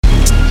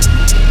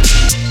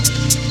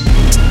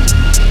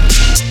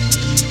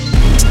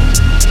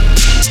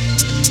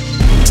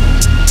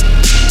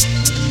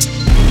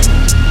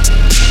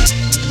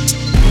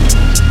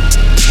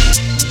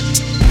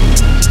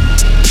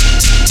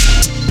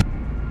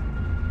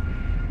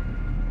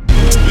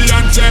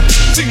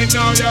it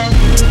now, yo.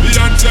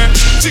 Beyonce,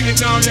 sing it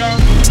now, yo.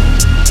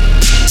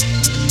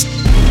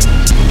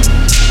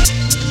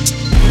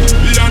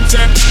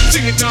 Beyonce,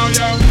 sing it now,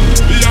 yo.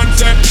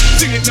 Beyonce,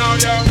 sing it now,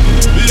 yo.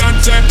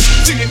 Beyonce,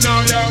 sing it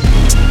now, yo.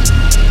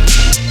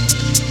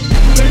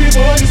 Baby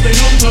boy, you stay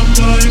on my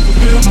mind,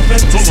 fulfill my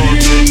fantasy. Come on,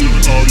 girl, give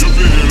me all you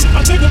feel.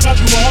 I think about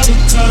you all the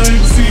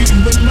time, see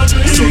you in my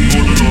dreams.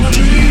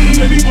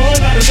 Baby boy,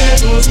 not a day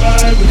goes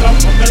by without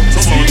my fantasy.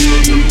 Come on, girl,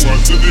 tell me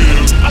what's the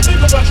deal. I think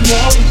about you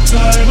all the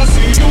time, I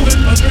see you in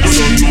my dreams.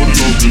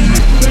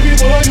 Baby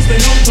boy, you stay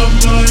on my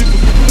mind,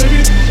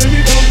 baby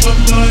on my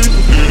mind.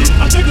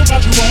 I think about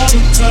you all the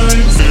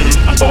time,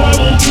 I thought I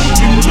want you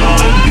in my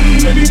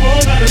life. Baby boy,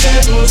 not a day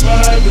goes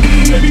by,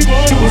 baby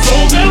boy, you were so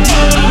damn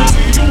fine. I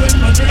see you in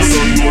my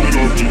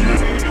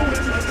dreams.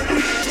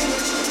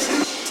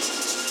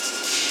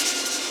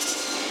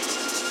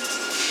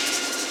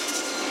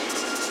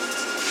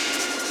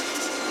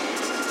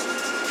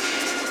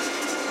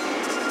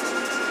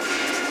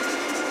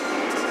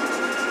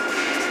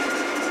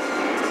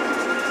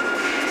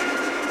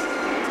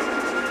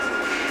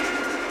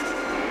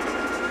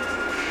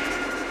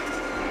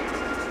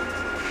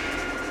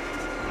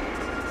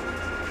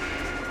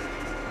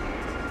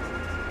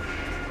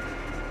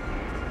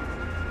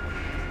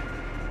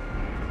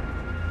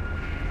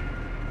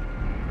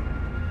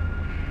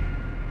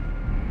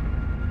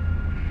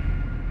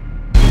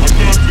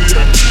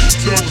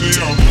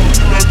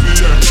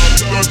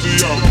 Dirty,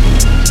 yeah.